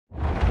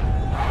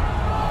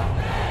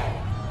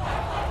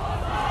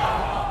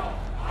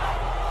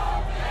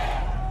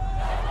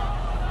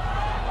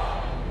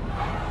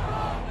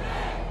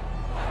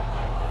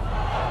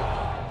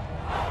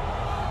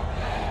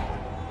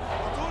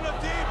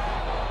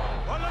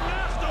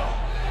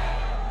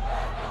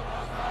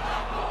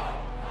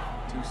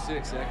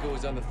2-6, Echo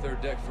is on the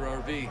third deck for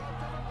RV.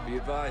 Be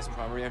advised,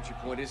 primary entry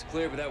point is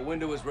clear, but that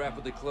window is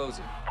rapidly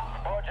closing.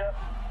 Roger.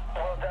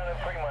 Well down in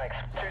 3 mics.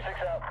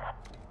 2-6 out.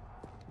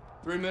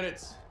 3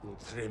 minutes. In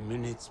 3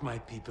 minutes, my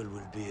people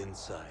will be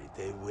inside.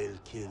 They will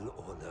kill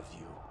all of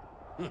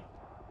you.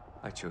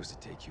 I chose to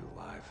take you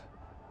alive.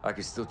 I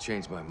could still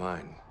change my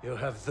mind. You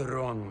have the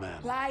wrong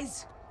man.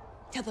 Lies.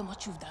 Tell them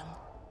what you've done.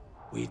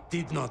 We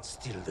did not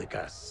steal the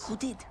gas. Who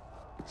did?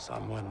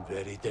 Someone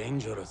very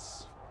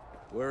dangerous.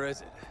 Where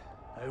is it?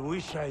 I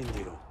wish I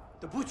knew.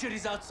 The butcher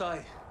is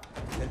outside.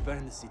 They'll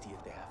burn the city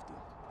if they have to.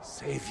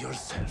 Save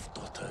yourself,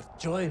 daughter.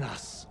 Join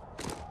us.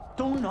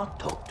 Do not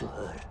talk to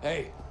her.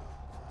 Hey,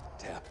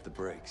 tap the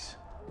brakes.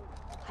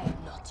 I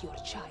am not your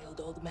child,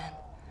 old man.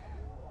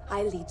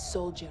 I lead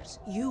soldiers.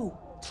 You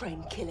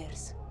train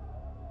killers.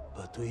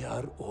 But we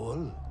are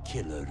all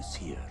killers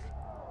here,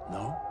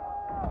 no?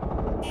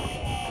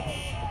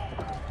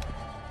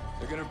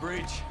 They're gonna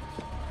breach.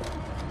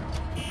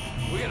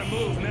 We gotta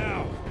move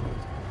now.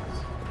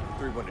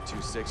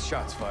 3-1-2-6,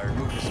 shots fired.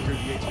 Move to secure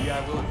the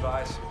HVI, will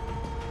advise.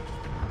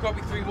 Copy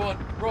 3-1.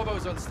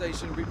 Bravo's on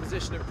station.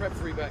 Reposition and prep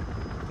for evac.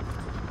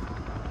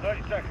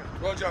 30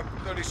 seconds. Roger,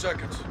 30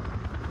 seconds.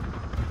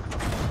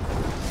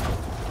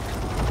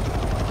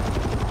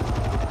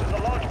 There's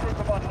a large group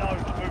of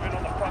unknowns moving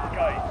on the front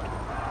gate.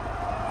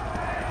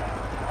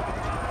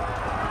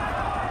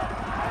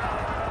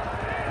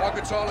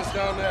 Al-Qatala's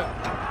down there.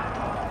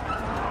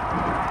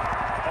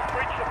 They've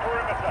breached the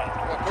perimeter.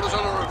 Well, put us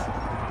on the roof.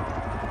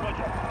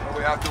 Roger. Well,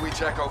 we have to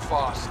reach Echo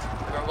fast.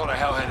 We got a lot of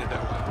hell headed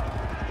that way.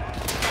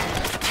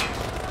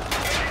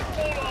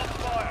 Fall on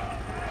fire.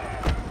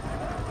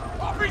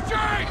 RPG!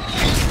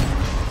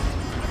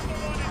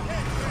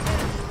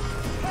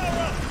 Power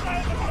up. Stay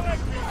in the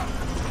collective.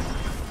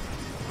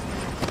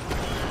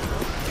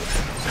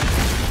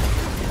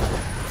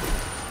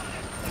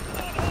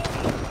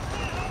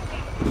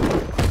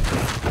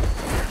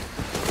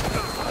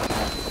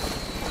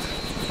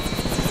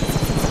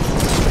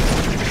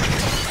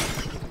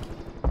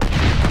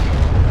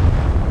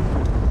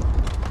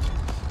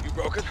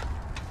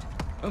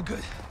 I'm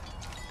good.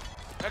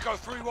 Echo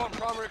 3-1,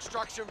 primary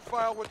extraction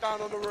failed. We're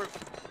down on the roof.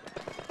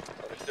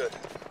 Understood.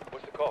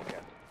 What's the call,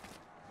 Captain?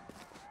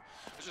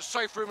 There's a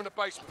safe room in the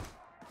basement.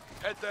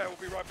 Head there, we'll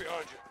be right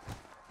behind you.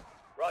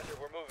 Roger,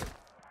 we're moving.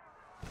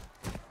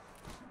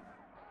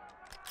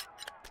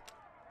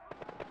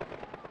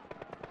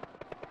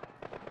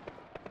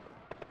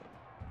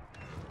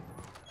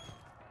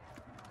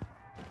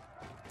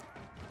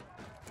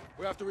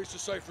 We have to reach the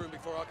safe room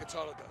before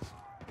Al-Qatala does.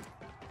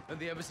 And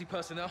the embassy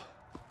personnel?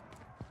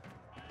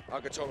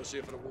 Al-Qatala's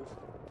here for the wolf.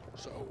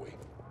 So are we.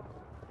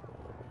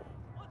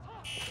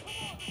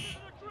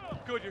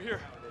 Good, you're here.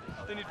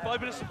 They need 5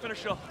 minutes to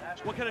finish up.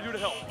 What can I do to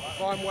help?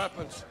 Find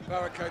weapons.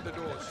 Barricade the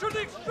doors. To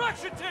the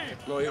extraction team!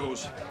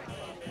 Loyals.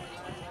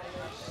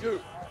 You.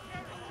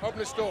 Open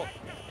this door.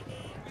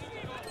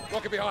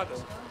 Lock it behind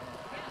us.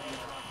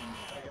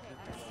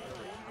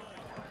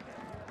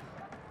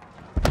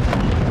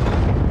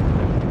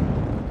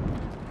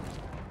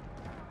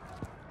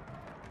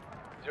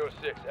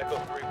 Echo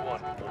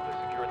 3-1. Move to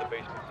secure the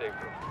basement safe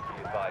room.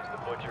 Be advised, the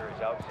butcher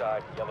is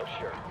outside, yellow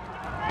shirt. I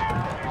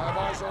have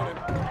eyes on him.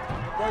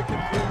 We're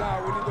breaking through now.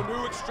 We need a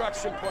new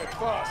extraction point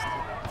fast.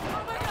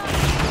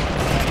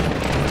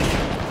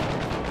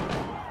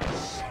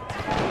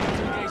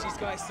 Engage these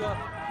guys, sir.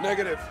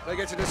 Negative. They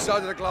get to this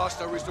side of the glass,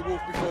 they'll reach the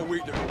wolf before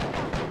we do.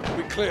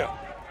 We clear.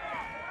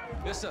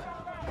 Yes, sir.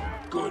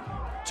 Good.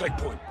 Take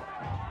point.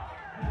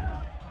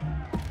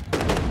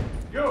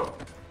 You!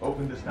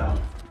 Open this now.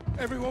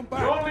 Everyone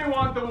back. You only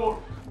want the wolf.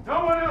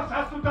 No one else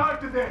has to die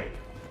today.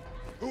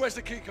 Who has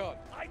the key card?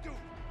 I do.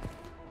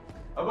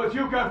 How about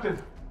you,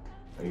 Captain?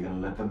 Are you gonna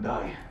let them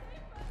die?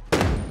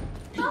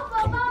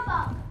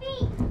 Papa,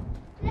 feet!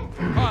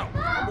 Kyle,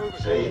 I'm moving.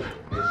 Save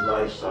his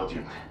life,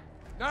 Sergeant.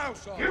 Now,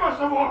 son. Give us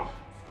the wolf!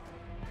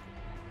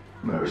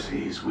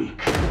 Mercy is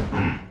weak.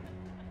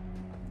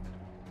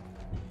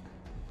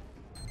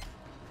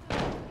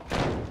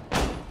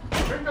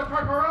 Bring the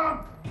truck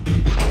around!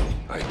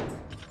 Hey,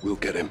 we'll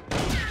get him.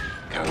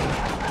 Count.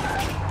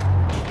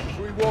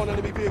 3-1,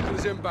 enemy vehicle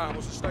is inbound.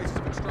 What's the status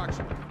of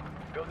extraction?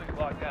 Building's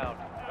locked down.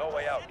 No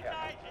way out,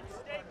 Captain.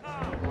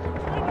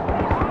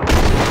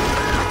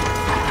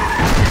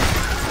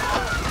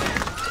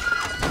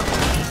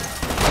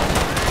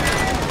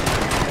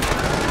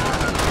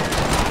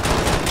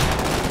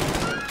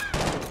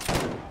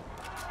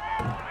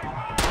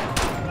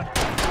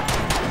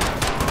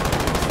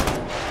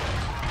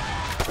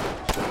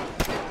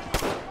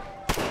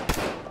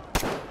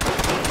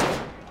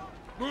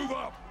 Move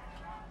up.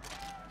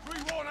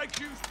 3-1,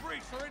 AQ's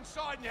breach. They're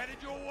inside and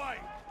headed your way.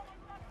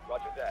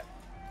 Roger that.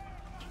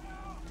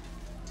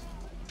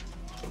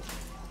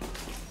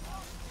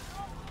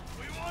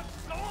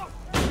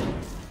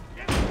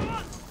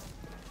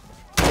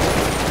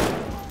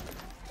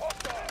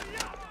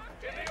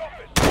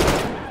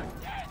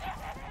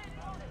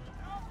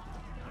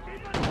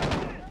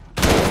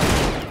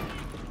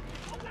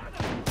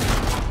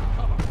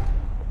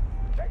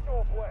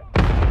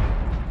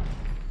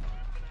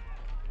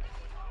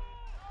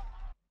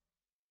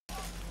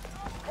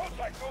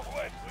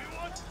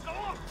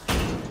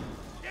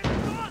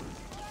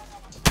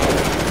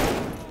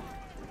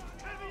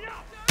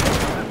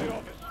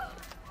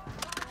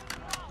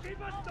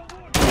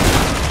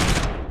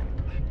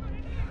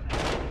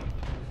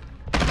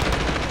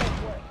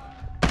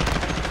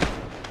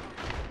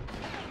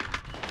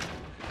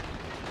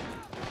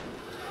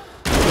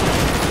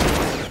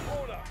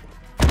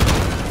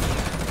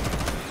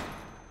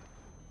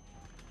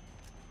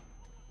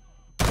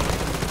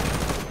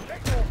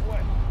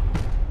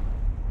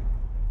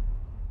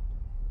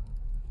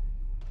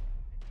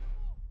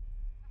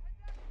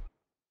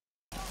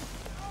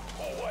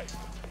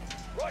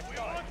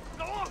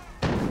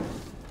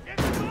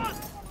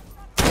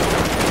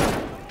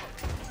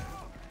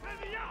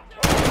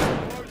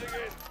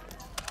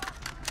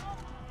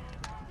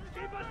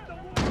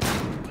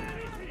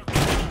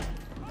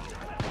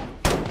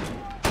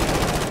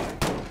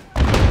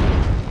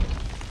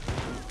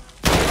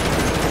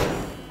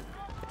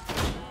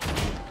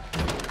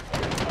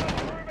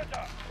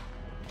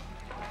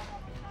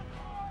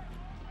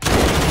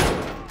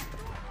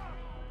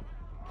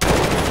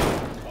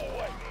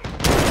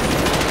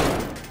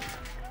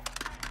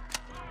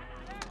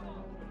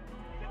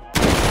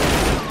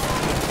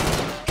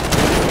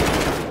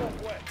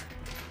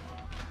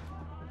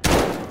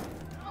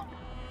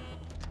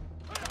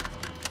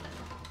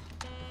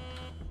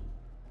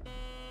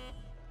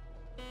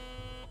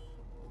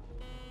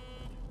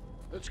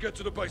 Let's get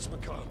to the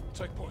basement, Kyle.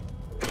 Take point.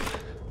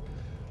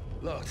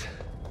 Locked.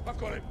 I've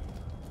got him.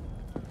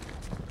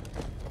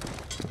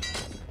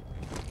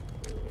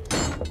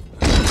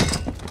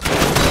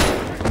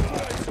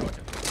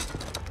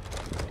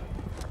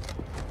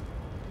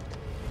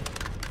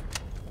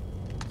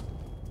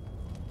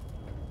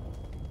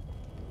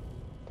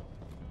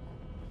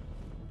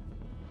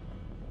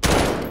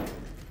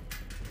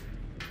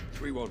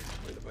 We're in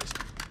the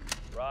basement.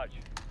 Raj,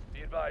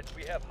 be advised,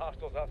 we have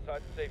hostiles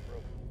outside the safe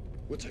room.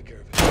 We'll take care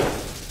of it.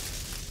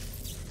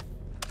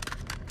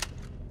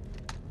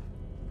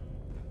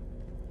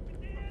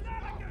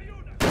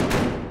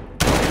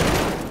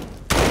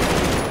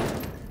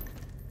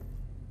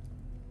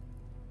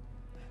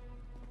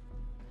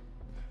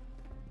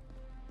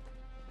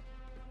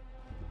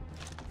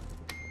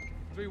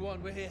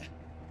 3-1, we're here.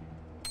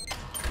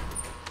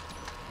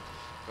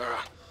 Lara,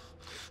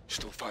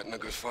 still fighting a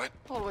good fight?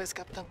 Always,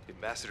 Captain. The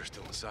ambassador's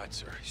still inside,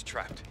 sir. He's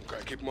trapped.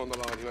 Okay, keep him on the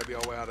line. He may be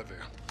our way out of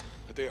here.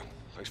 Adir,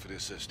 thanks for the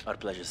assist. Our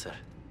pleasure, sir.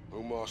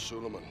 Umar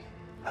Suleiman.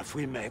 Have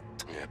we met?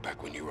 Yeah,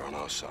 back when you were on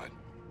our side.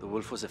 The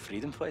wolf was a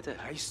freedom fighter.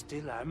 I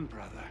still am,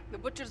 brother. The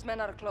Butcher's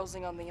men are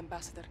closing on the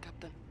ambassador,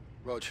 Captain.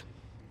 Rog.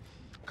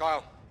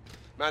 Kyle,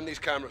 man these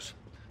cameras.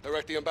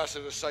 Direct the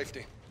ambassador to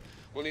safety.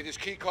 We'll need his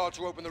key card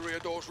to open the rear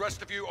doors.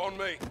 Rest of you on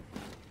me.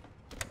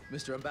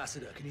 Mr.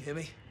 Ambassador, can you hear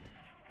me?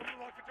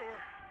 Lock the door.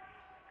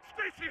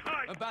 Stacy,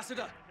 hide!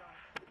 Ambassador!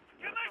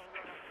 Can I...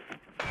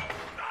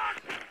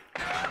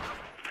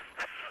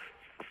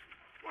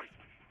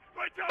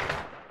 Wait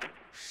down!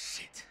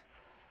 Shit.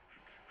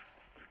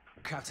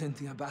 Captain,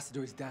 the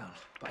ambassador is down,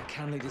 but I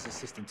can lead his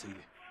assistant to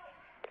you.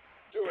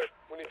 Do it.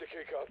 We need the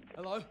key card.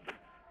 Hello?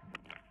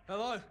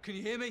 Hello? Can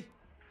you hear me?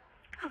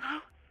 Hello?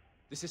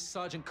 This is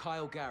Sergeant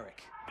Kyle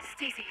Garrick.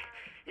 Stacy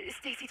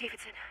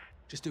Davidson.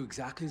 Just do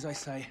exactly as I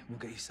say, and we'll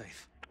get you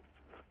safe.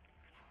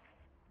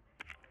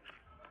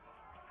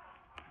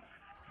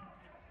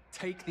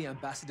 Take the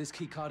ambassador's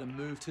keycard and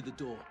move to the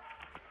door.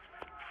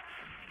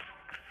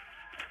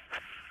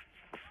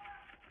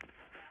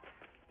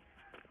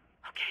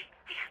 Okay,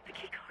 I have the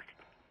keycard.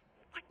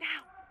 What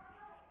now?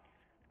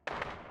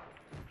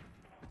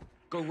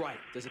 Go right.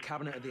 There's a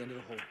cabinet at the end of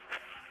the hall.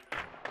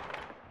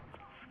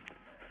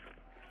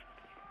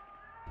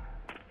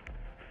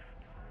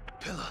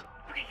 Pillar.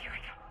 Okay, here I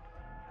go.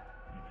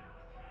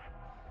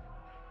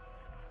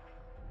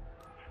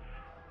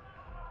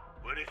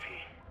 Where is he?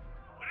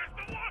 Where's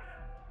the wolf?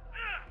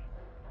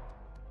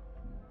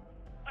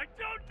 I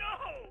don't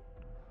know!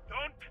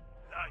 Don't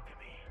lie to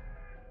me.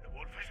 The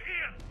wolf is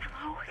here.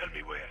 Hello? Tell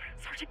me where.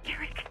 Sergeant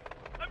Garrick.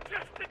 I'm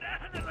just an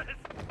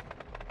analyst.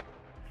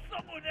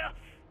 Someone else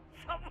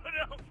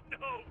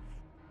knows.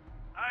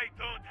 I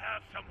don't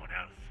have someone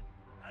else.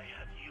 I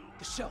have you.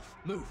 The shelf.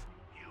 Move.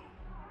 You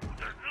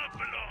does not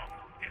belong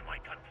in my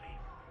country.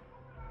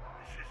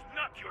 This is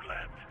not your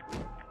land.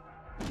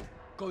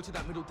 Go to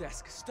that middle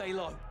desk. Stay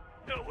low.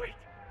 No, wait,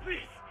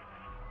 please.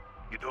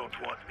 You don't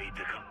want me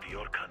to come to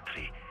your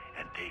country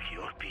and take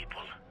your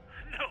people?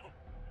 No,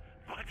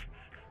 but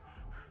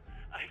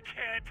I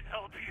can't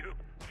help you.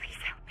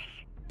 Please help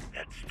me.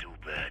 That's too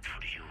bad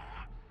for you.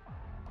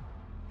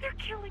 They're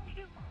killing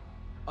you.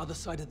 Other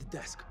side of the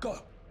desk.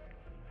 Go.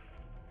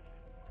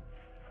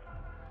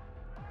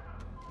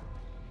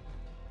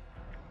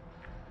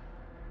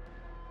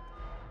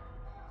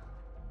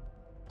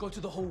 Go to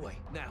the hallway,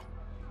 now.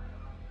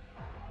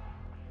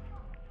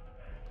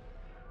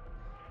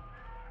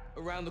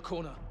 Around the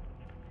corner.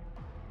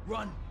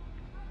 Run!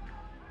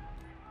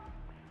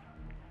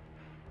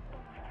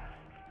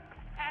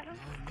 Adam?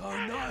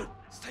 No!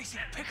 Stacy,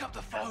 pick up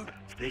the phone!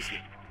 Stacy.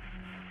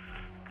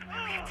 We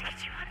have to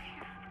get you out of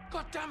here.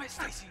 God damn it,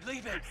 Stacy,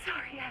 leave it! I'm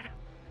sorry, Adam.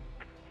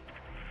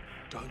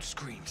 Don't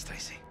scream,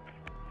 Stacy.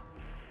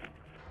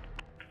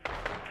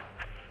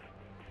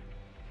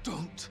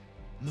 Don't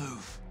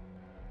Move.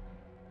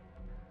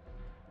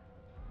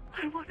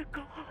 I want to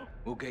go home.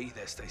 We'll get you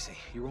there, Stacy.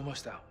 You're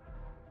almost out.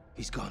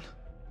 He's gone.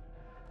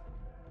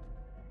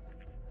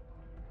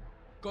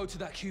 Go to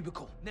that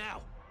cubicle,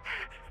 now!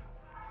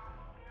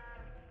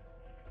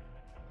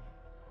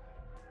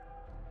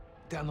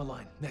 Down the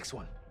line, next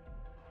one.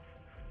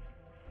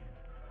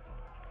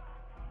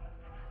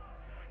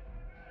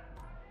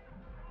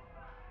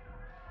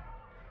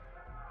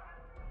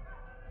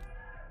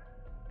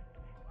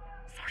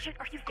 Sergeant,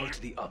 are you Go there?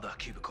 to the other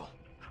cubicle.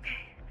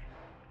 Okay.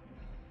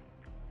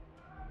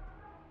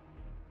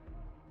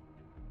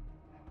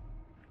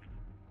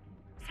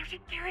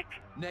 Sergeant Garrick.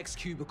 Next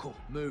cubicle,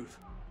 move.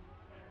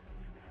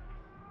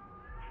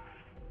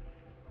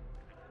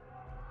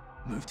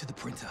 Move to the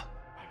printer.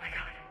 Oh my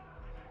god.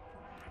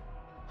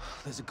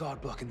 There's a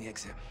guard blocking the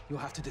exit. You'll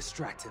have to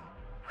distract him.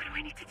 What do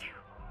I need to do?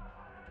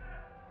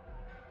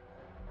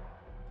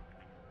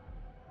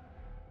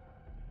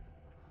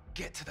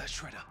 Get to that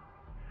shredder.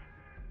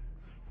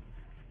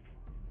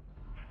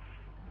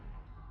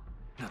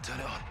 Now turn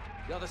it on.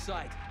 The other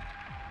side.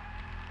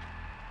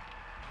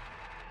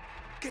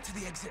 Get to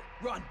the exit.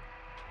 Run.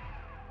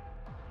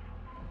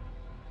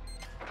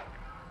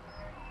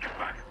 Get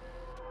back.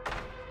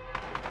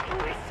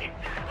 Holy shit!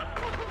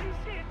 Holy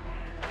shit!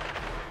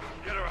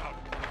 Get her out.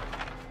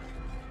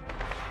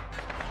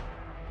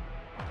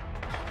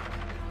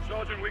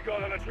 Sergeant, we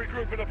got her. Let's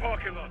regroup in the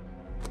parking lot.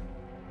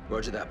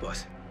 Roger that,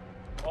 boss.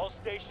 All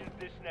stations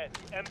this net.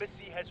 The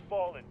embassy has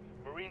fallen.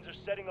 Marines are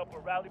setting up a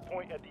rally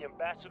point at the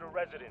ambassador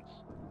residence.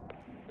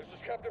 This is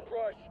Captain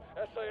Price,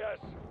 SAS.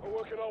 We're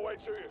working our way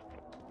to you.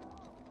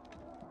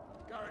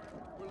 Garrick,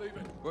 we're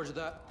leaving. Roger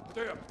that.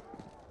 There.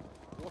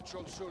 Watch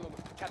on Suleiman.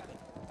 Captain.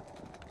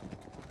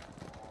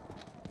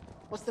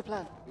 What's the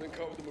plan? Link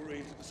up with the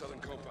Marines at the southern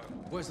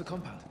compound. Where's the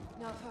compound?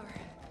 Not far.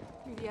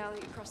 Through the alley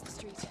across the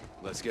street.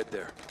 Let's get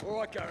there. All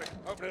right, Garrick.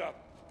 Open it up.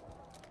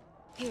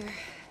 Here.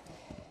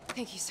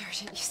 Thank you,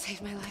 Sergeant. You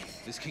saved my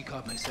life. This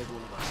keycard may save all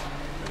of us.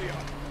 Ready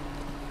up.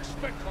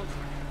 Expect contact.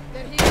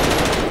 They're here.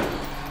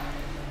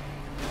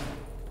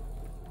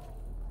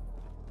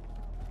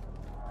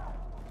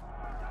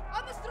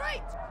 On the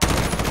street!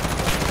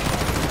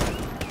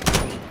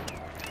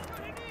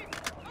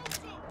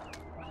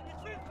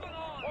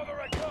 On the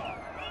right car.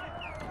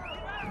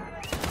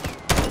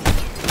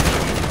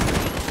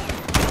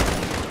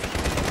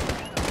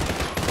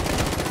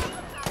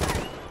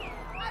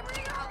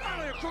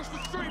 Alley across the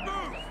street,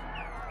 move!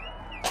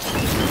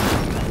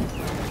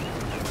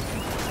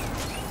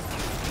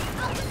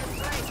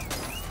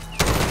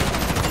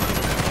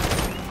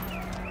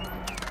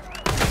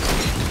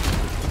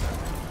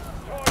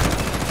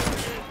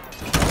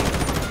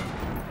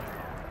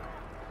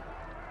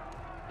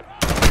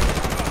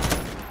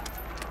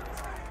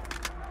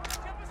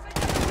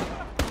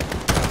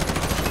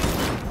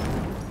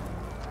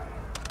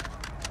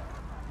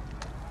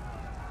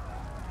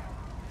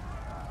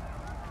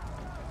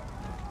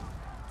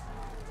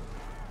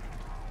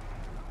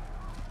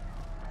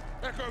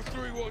 Echo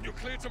 3-1, you're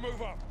cleared to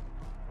move up.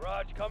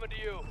 Raj, coming to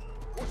you.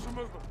 What's the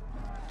movement?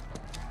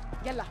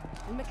 يلا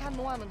المكان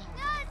نوع من هون.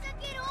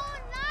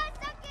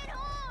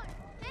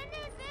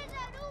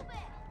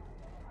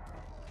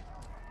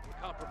 We're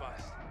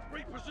compromised.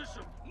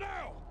 Reposition,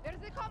 now! There's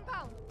the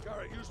compound.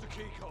 Garrett, use the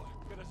key card.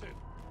 Get us in.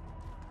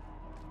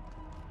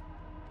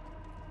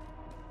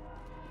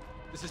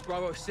 This is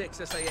Bravo 6,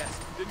 SAS.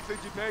 Didn't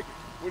think you'd make it.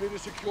 We need a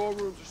secure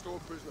room to store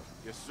prisoner.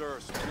 Yes, sir.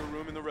 Secure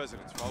room in the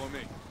residence. Follow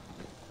me.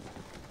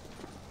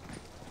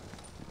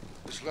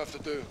 What's left to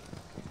do?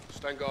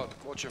 Stand guard.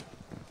 Watch him.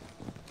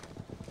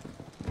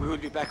 We will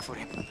be back for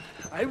him.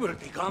 I will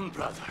be gone,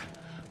 brother,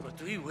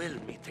 but we will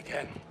meet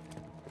again.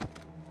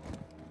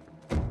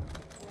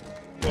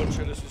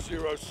 Roger, this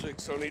is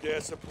 06. I need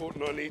air support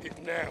and I need it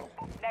now.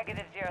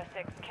 Negative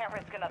 06. Can't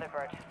risk another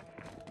bird.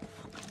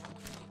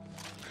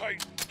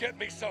 Kate, get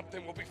me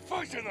something. We'll be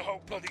fighting the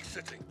whole bloody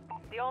city.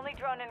 The only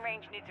drone in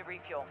range needs a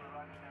refuel.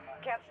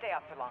 Can't stay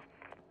up for long.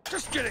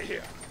 Just get it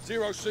here.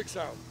 06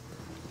 out.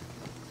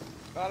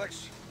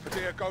 Alex,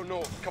 Kadir, go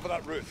north. Cover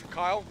that roof.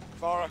 Kyle,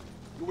 Farah,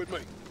 you're with me.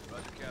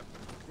 Roger, Captain.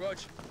 Rog.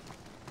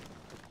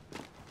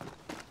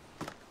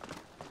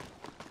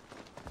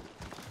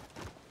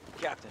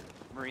 Captain,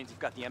 Marines have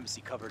got the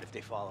embassy covered if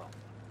they follow.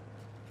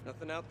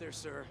 Nothing out there,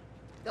 sir.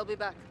 They'll be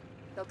back.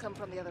 They'll come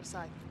from the other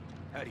side.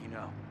 How do you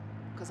know?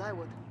 'Cause I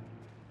would.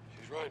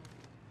 She's right.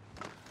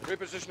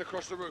 Reposition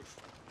across the roof.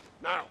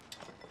 Now.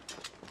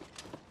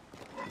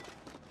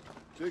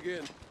 Dig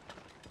in.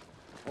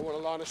 I want a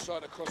line of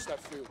sight across that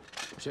field.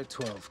 Check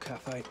 12,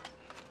 Cat 8.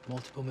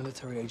 Multiple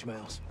military-age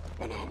males.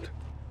 Unarmed.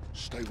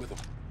 Stay with them.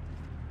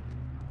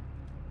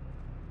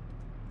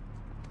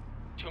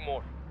 2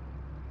 more.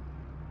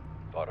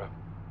 Farah,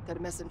 They're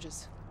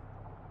messengers.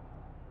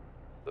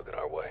 looking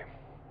our way.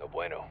 No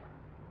bueno.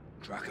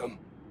 Track them.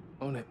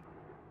 On it.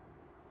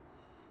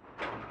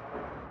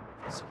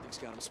 Something's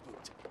got him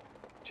spooked.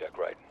 Check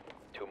right.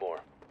 2 more.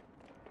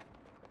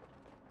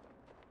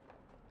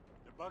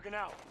 They're bugging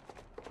out.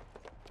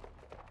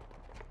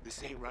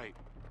 This ain't right.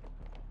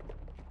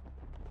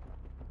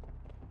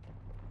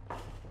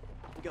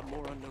 We got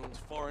more unknowns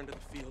far into the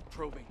field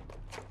probing.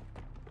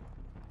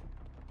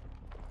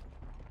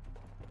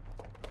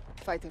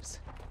 Fighters.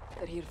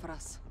 They're here for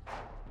us.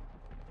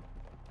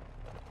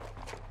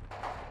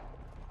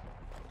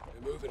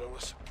 They're moving on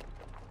us.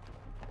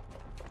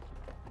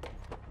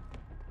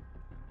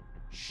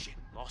 Shit,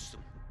 lost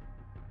them.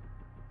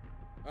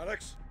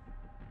 Alex?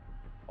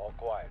 All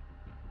quiet.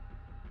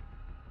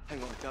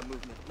 Hang on, got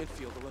movement.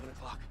 Midfield, 11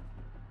 o'clock.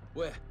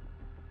 Where?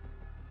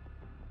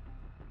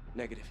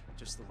 Negative,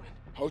 just the wind.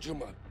 Hold your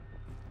mud.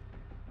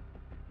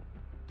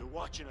 They're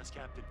watching us,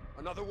 Captain.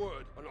 Another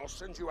word, and I'll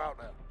send you out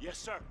there. Yes,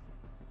 sir.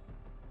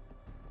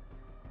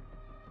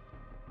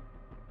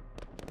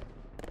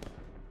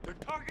 They're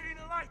targeting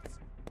the lights.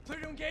 Clear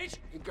to engage?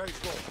 Engage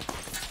what?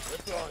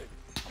 They're blind.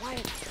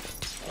 Quiet.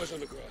 Eyes on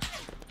the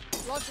grass.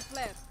 Launch a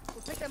flare.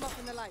 We'll pick them up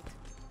in the light.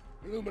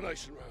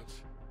 Illumination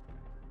rounds.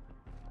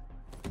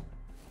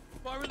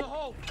 Fire in the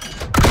hole!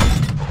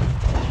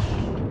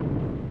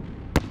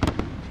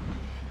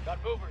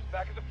 Got movers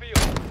back in the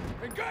field.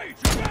 Engage!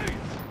 Engage!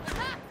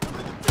 Attack!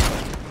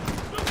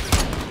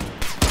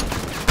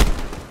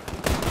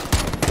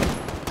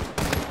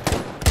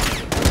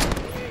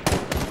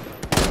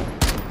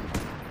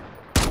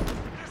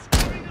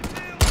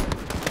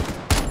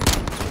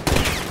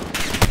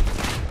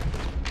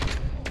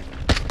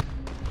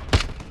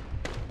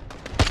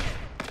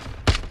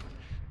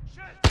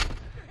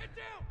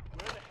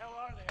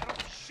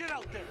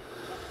 Out there!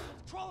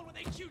 Crawling with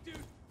HQ,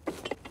 dude!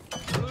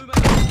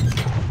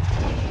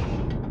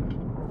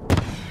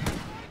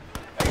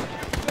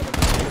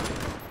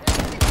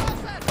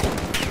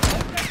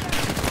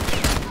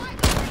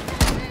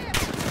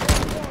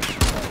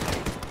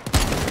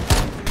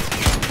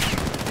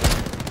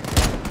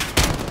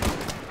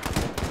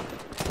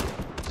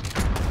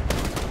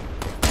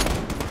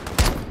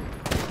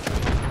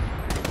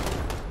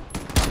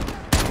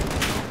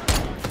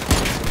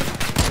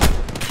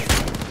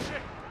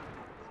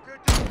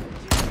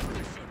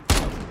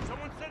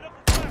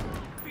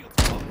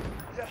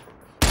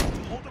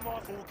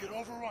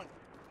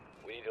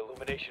 We need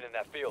illumination in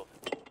that field.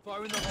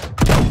 Fire in the hole.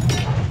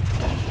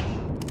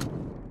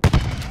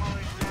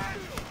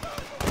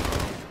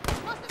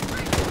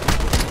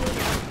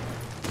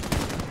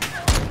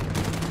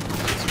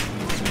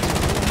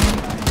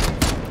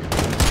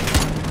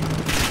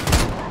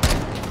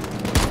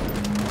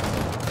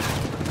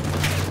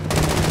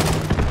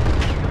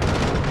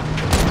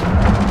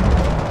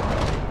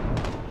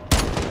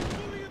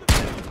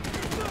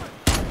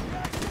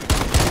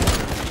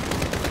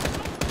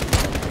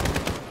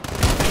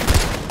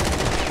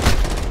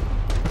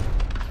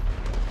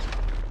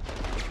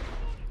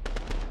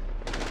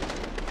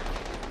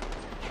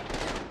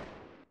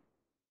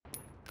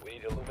 We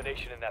need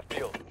illumination in that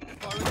field.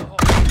 Fire in the hole.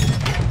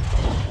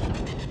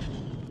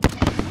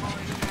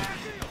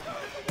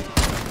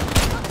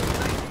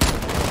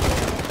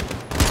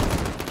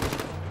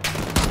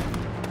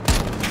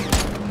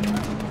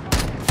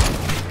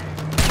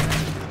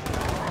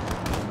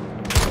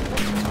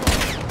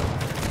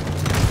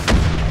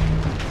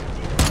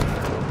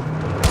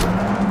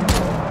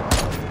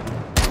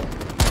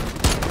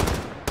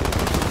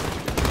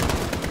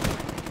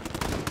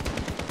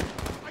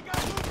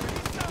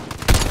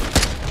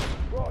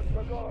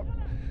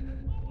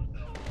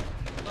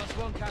 Last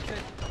one, Captain.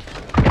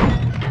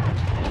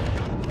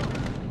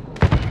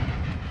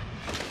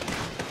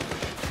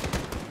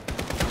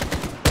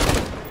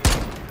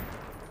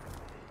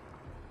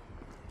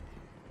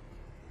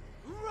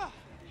 Hoorah!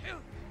 Hell,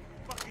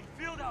 fucking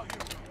field out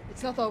here.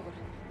 It's not over.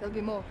 There'll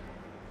be more.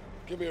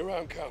 Give me a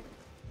round count.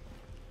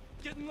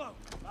 Getting low.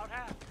 About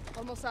half.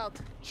 Almost out.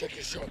 Check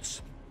your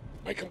shots.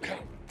 Make them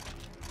count.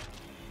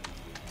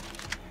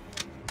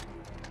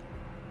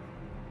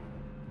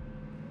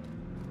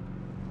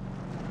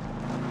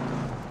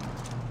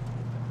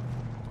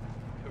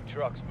 Two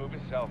trucks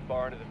moving south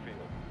far into the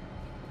field.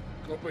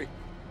 Copy.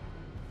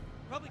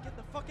 Probably get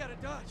the fuck out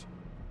of Dodge.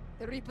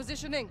 They're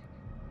repositioning.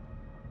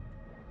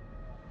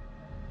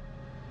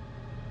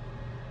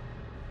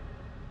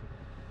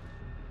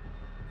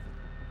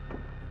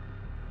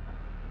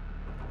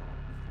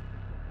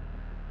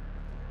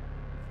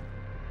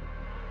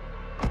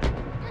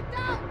 Get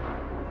down!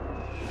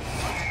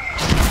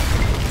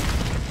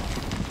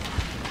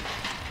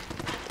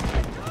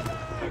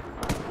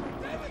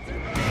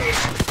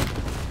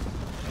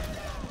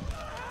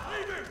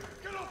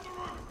 Get off the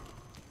roof!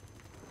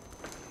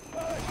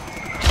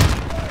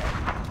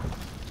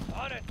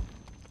 On it!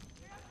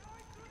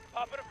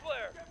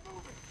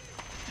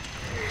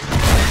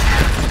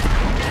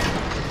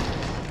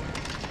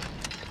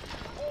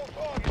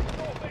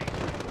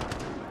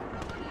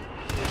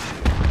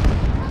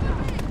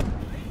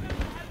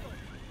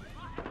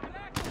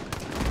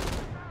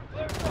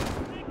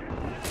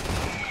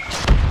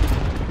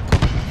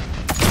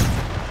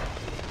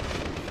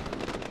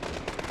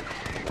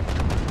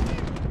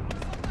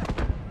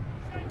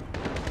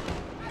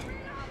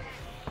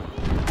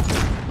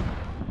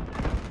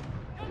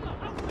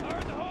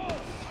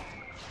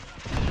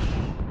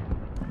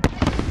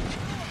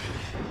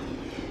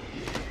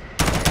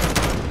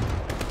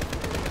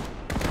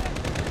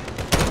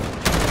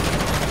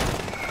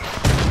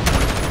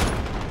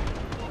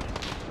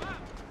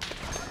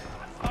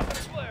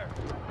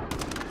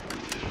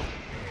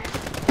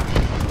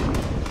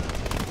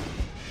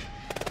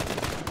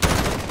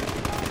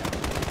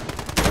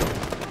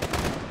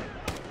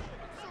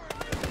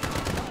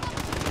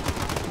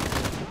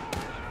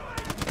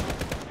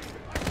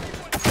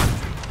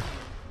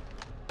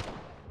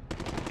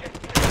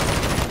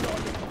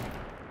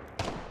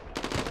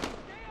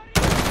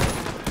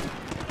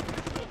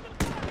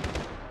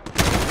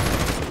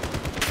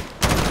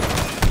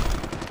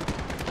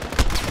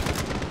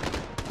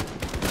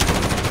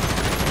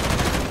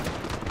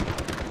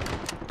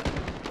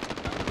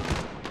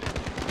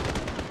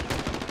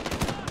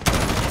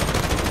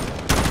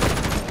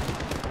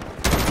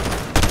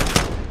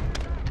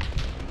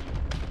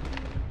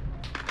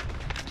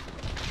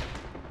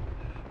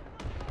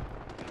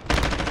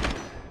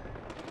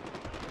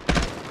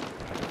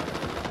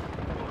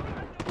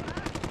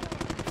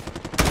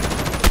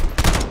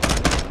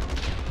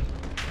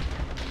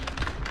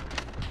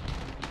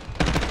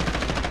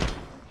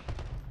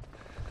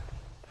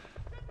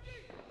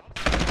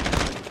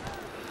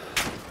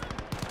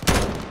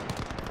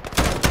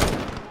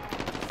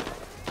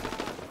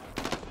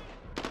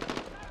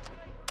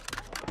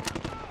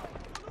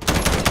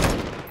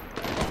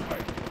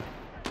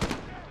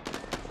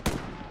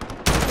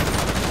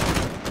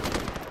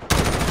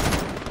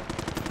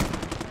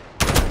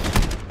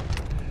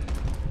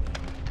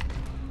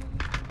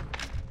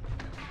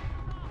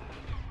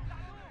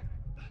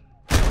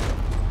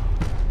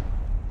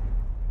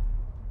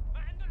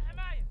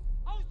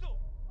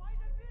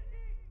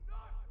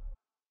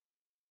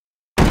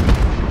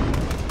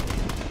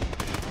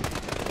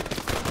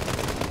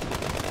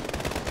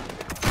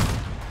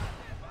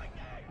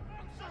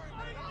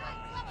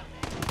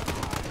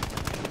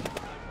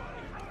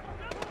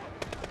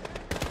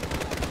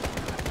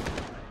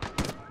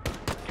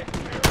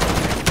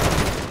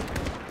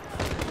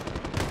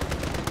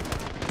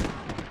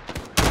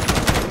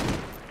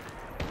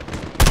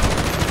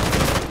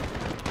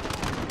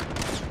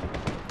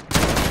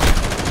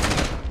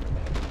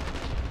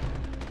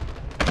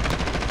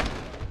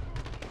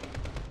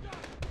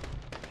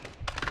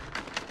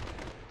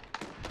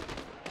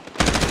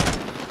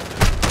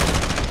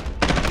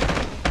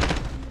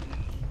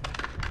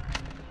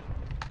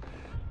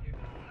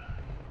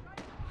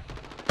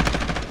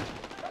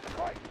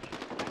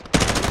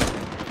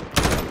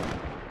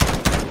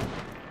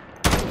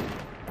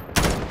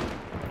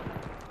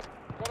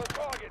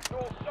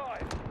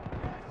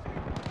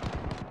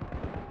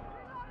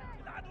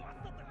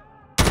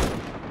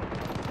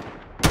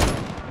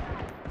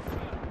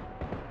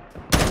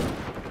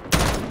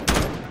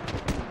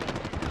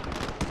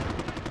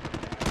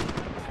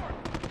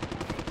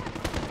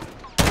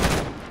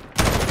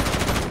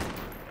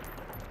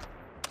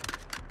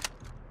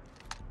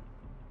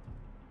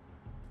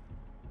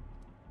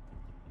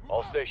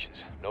 stations.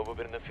 No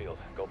movement in the field.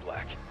 Go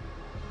black.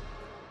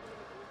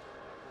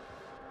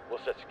 We'll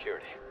set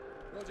security.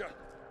 Roger.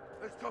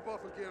 Let's top off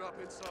and gear up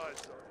inside,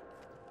 son.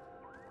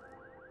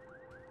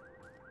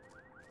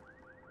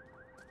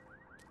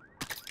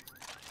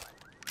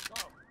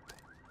 Come.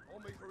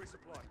 On me for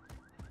resupply.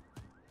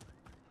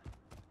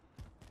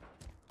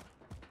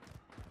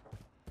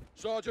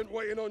 Sergeant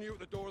waiting on you at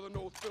the door of the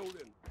north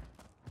building.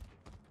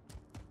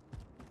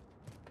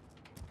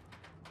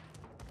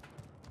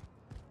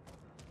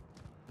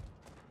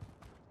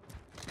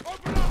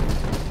 Open up!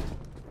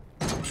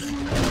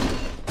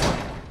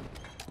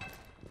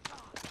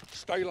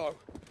 Stay low,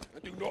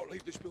 and do not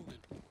leave this building.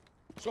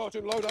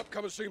 Sergeant, load up,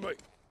 come and see me.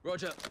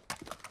 Roger.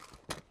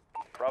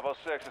 Bravo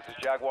 6, this is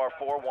Jaguar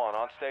 4-1,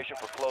 on station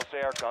for close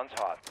air, guns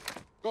hot.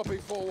 Copy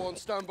 4-1,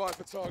 stand by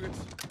for targets.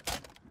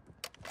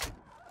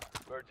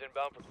 Birds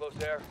inbound for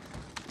close air.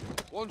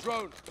 One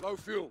drone, no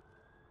fuel.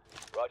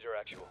 Roger,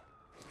 actual.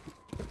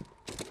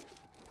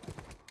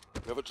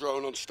 We have a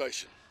drone on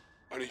station.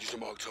 I need you to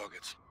mark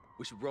targets.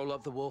 We should roll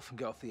up the wolf and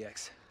get off the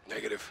X.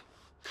 Negative.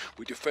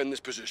 We defend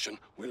this position,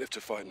 we live to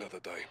fight another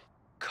day.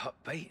 Cut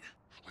bait?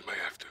 We may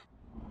have to.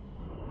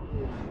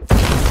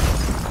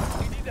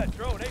 You need that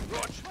drone, eh?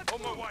 Rog,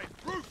 on my way.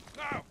 Roof,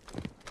 now!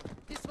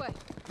 This way.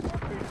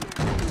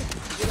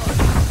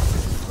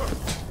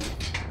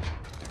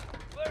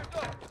 Flares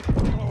up!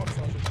 Follow up,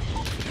 Sergeant.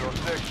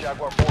 06,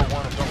 Jaguar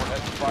 4-1 is overhead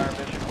for fire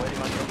mission,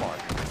 waiting on your mark.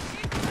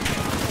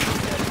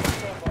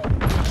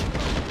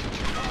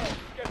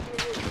 Get to the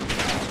roof.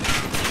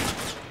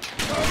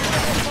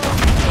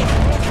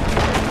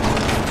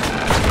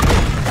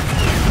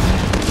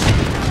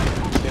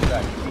 Get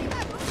back.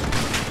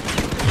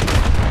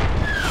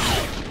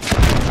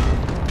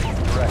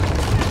 Correct.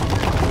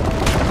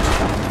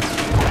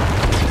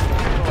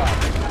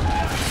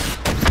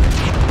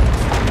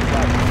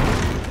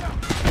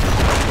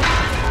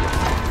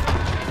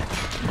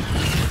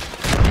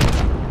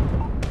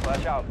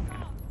 Flash out.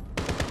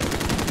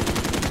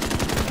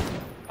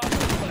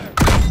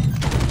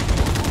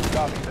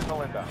 Copy,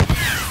 missile inbound.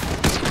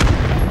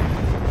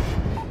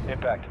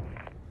 Impact.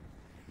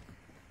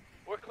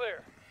 We're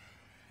clear.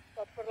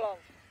 Not for long.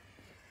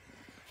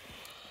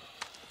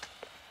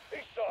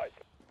 East side.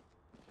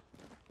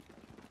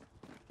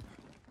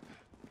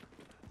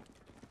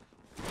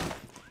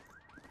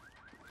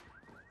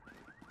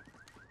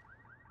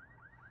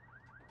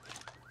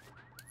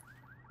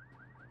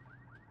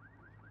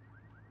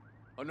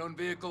 Unknown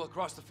vehicle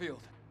across the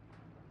field.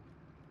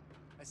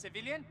 A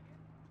civilian?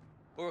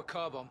 Or a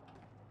car bomb.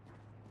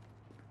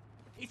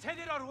 He's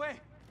headed our way.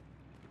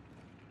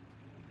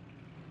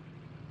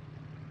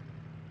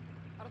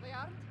 Are they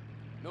armed?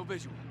 No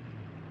visual.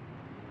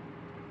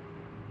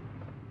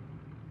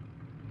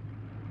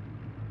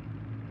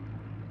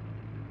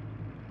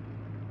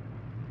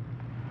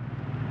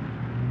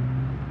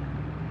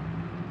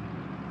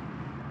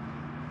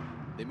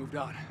 They moved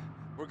on.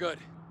 We're good.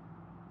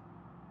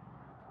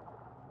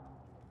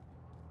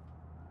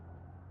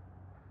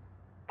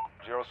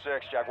 Zero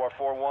 06, Jaguar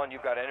 4-1,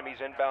 you've got enemies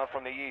inbound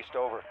from the east,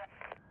 over.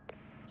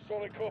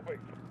 Solid copy.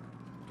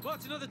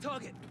 Marked another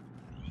target.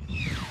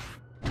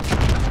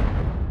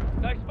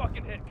 Nice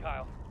fucking hit,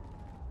 Kyle.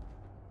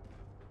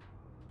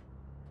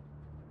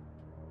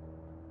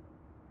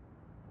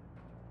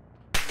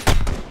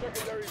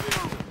 Secondary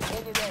vehicle,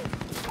 on the road.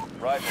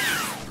 Rifle.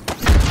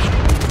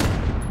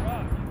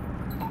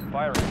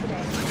 Firing.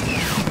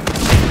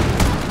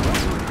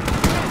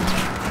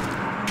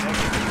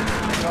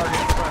 Target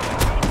in front.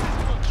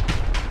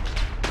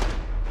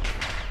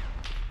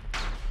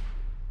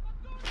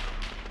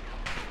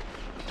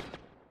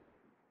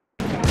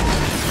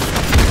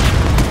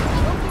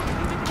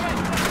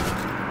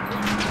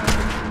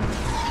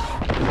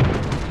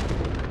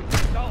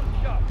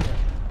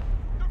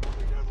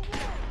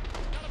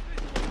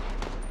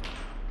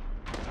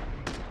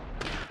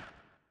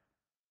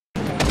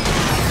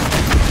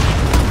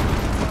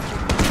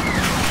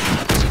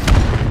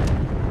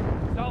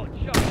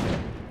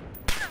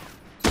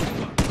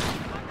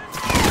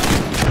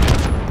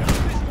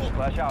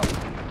 Flash out.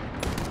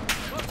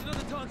 Marked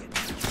another target.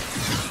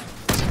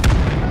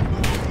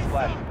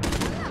 Flash.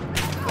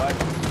 Flash.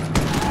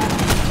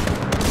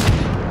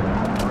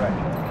 Correct.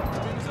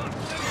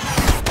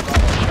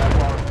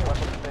 Jaguar,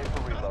 weapons safe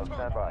for reload.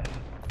 Stand by.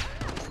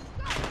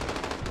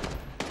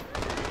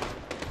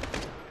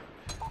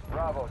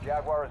 Bravo,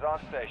 Jaguar is on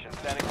station.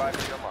 Standing by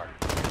for your mark.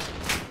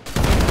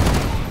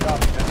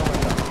 Copy, missile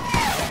inbound.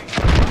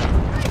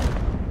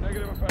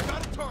 Negative effect.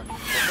 Got a target.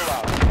 Missile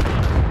out.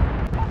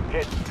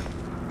 Hit.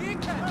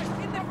 Vehicles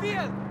in the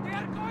field. They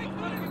are going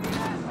for the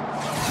field.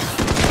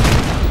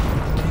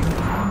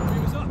 He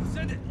was up.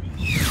 Send it.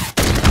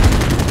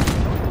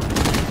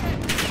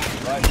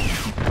 Right.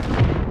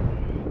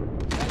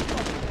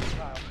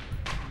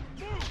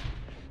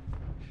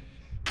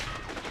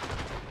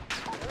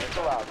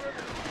 Missile out.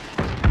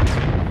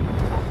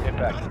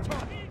 Impact.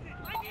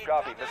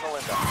 Copy, missile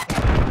inbound.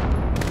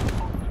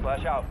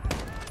 Splash out.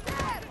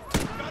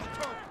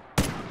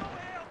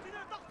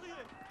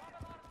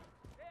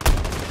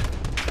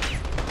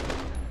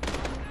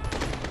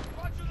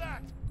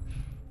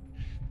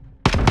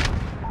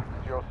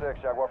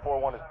 06, Jaguar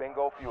 4-1 is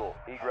bingo fuel.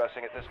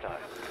 Egressing at this time.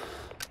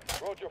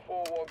 Roger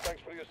 4-1,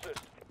 thanks for the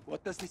assist.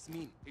 What does this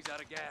mean? He's out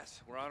of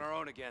gas. We're on our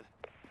own again.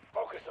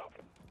 Focus up.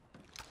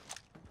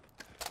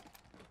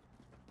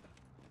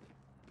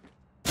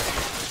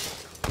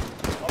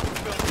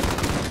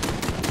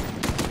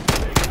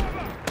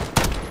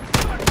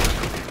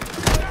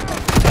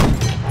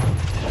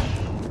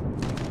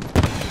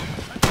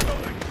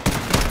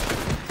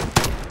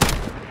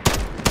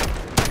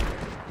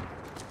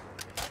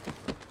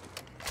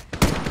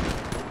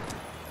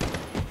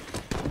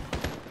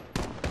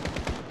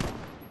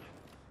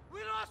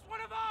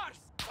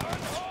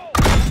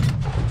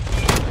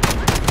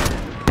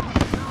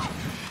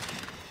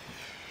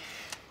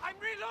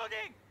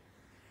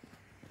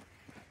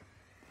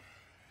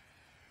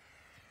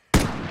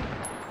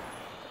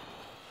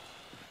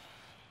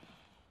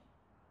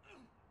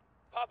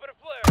 Popping a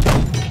flare.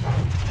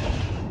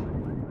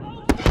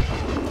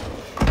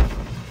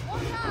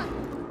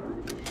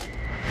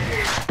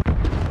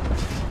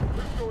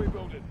 Two-story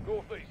building,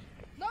 northeast.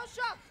 No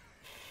shots!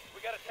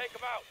 We gotta take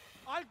them out.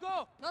 I'll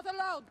go. Not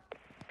allowed.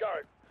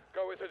 Garrett,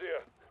 go with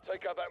Hadir.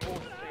 Take out that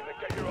mortar team and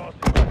get your ass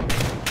in.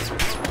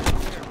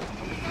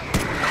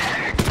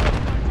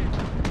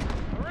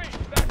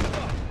 Marines, back them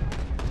up.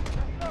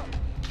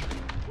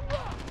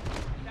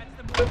 That's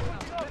the move now.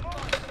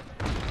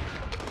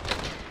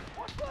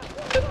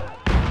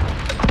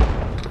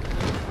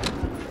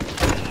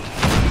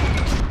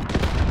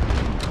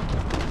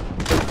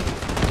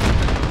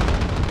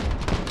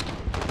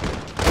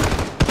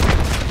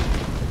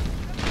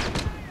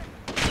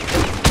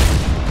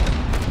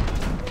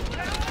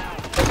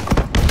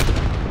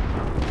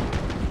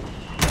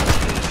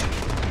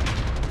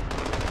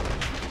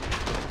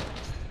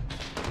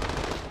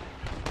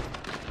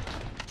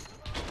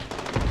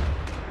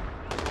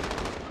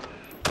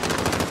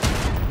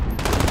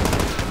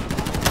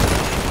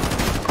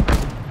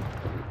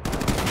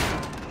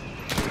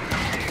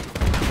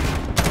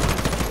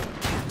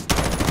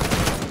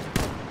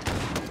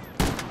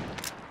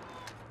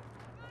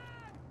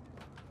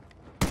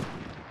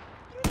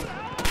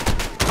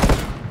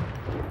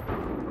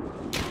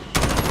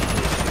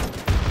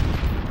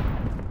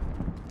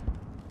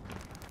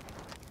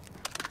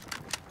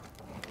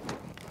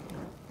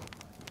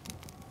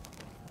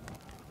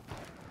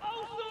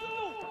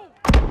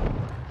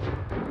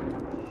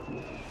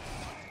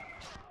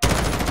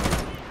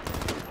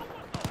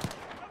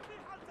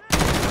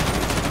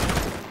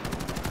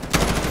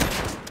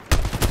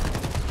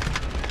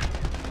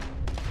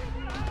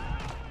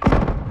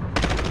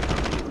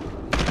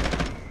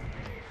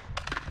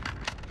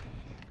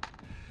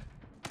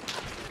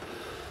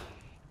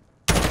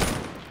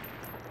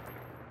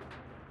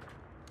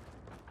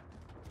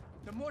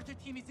 The mortar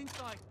team is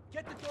inside.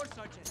 Get the door,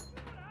 Sergeant.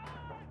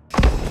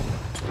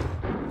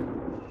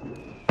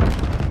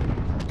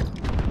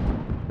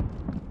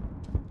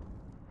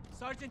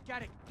 Sergeant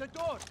Garrick, the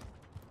door!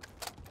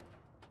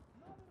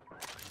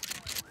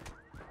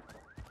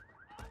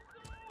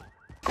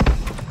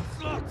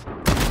 Slot!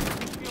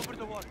 Push me over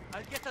the wall.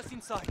 I'll get us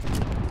inside.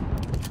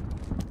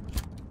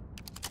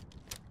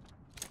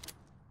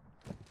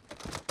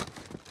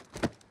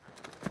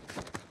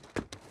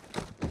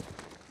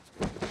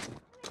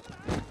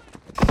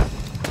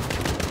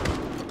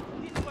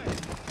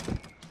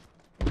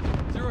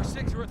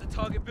 We're at the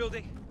target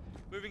building.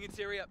 Moving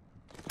interior.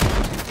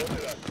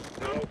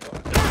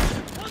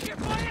 Hold your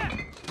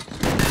fire!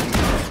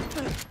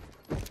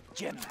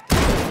 Jim.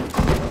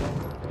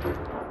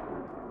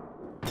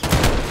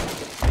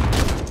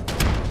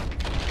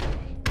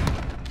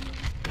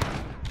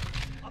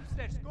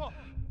 Upstairs, go!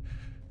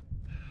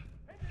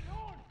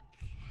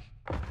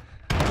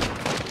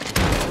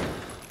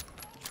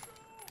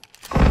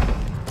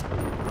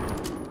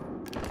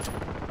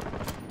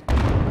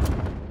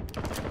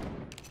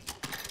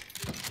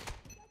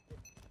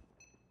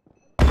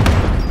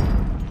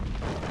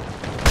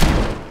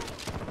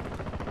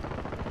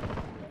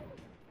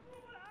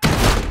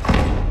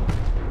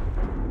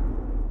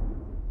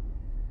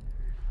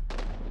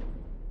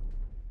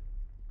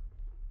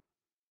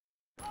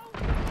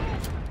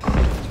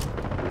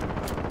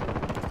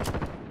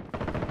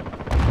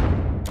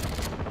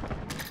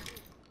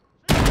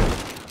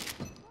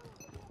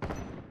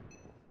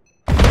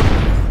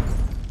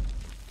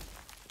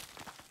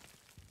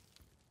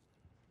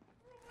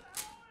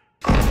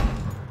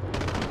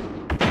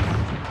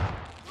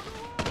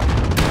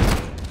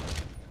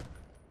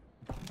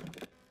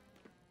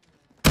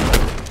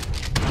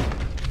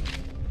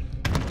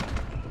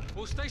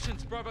 All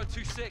stations, Bravo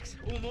 2-6.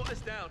 All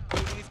mortars down.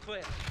 Building is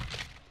clear.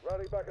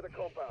 Rally back at the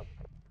compound.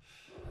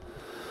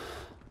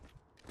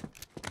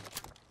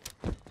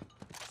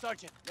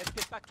 Sergeant, let's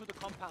get back to the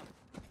compound.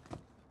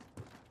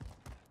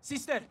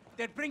 Sister,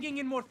 they're bringing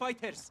in more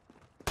fighters.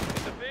 In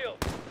the field.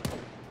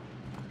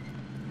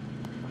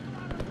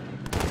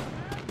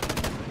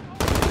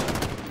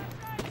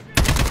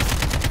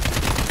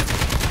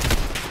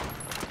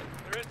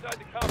 They're inside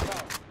the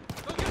compound.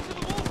 Go get to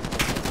the wall!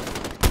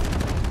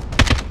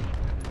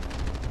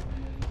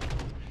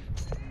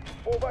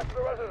 Fall back to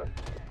the residence.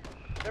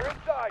 They're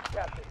inside. outside,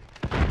 Captain.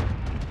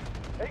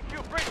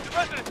 AQ, breach the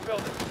residence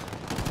building.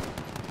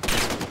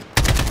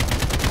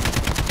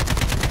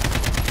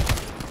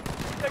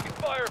 Taking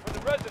fire from the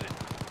residence.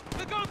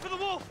 They're going for the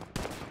wolf!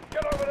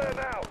 Get over there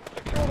now.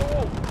 Secure the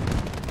wolf.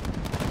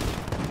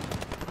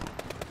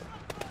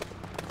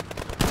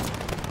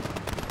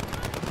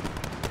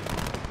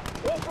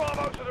 All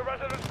Bravo to the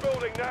residence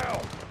building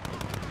now.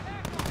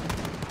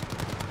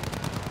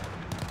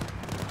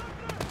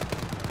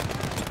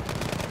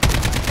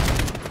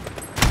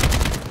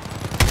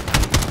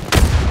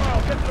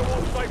 Well, get to the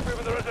wolf safe room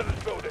in the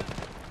residence building.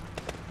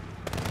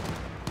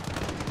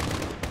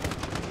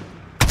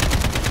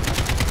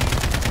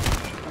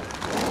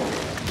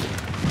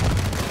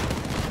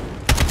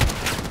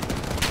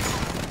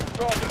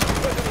 Sergeant,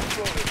 residence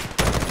building.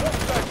 Wolf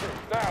safe room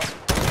now.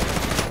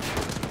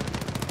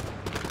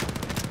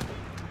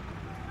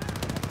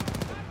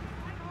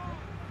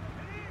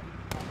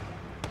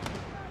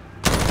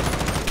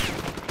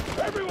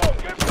 Everyone,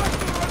 get back to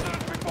the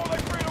residence before they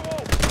free the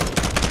wolf!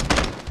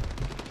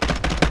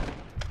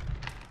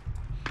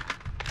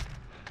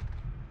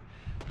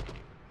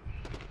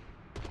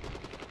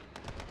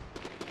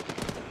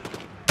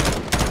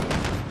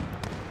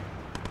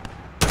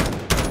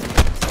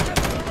 Get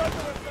to the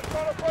residence, they're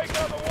trying to break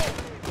out the wolf!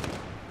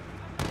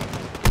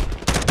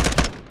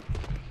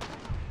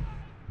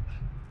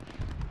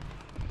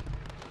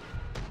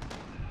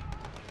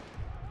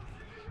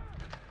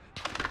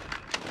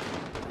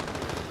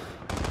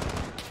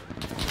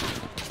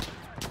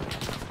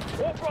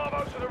 All Bravo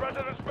to the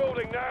residence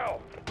building now!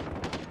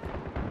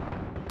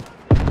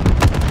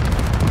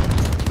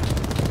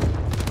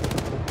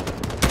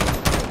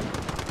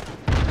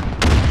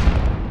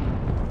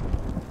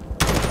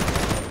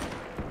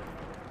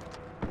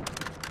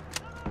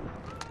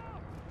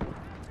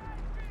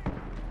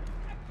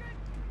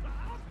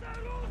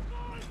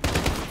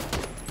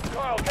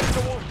 Kyle, get to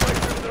the wolf safe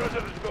room in the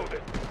residence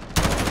building.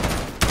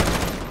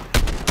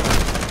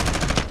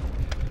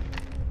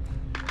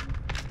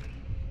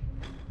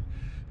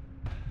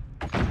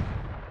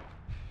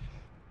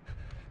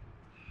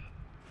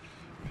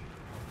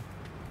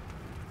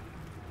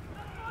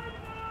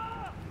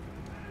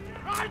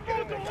 Get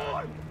in there,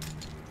 guys.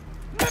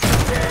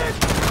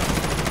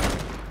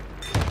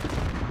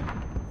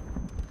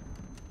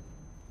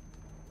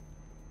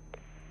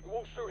 The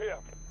wolf's through here.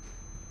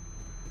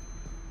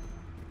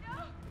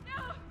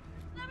 No!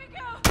 Let me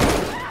go!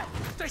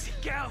 Stacy,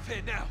 get out of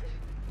here now!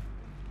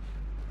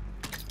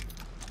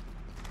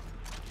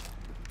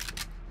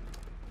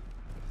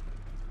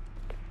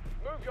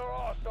 Move your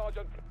ass,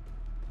 Sergeant.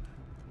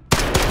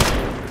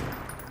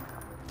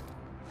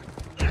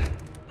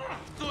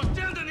 Those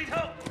down, they need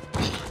help!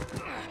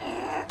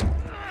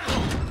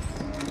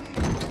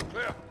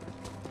 Clear.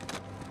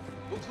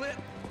 All clear?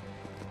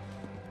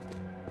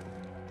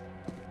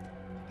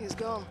 He's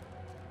gone.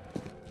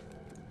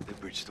 They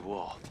breached the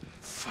wall.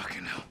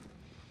 Fucking hell.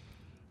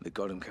 They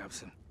got him,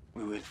 Captain.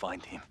 We will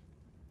find him.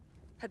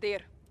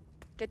 Hadir,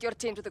 get your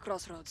team to the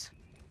crossroads.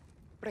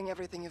 Bring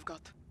everything you've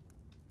got.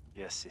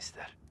 Yes,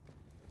 sister.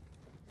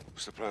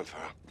 What's the plan,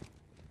 Farah?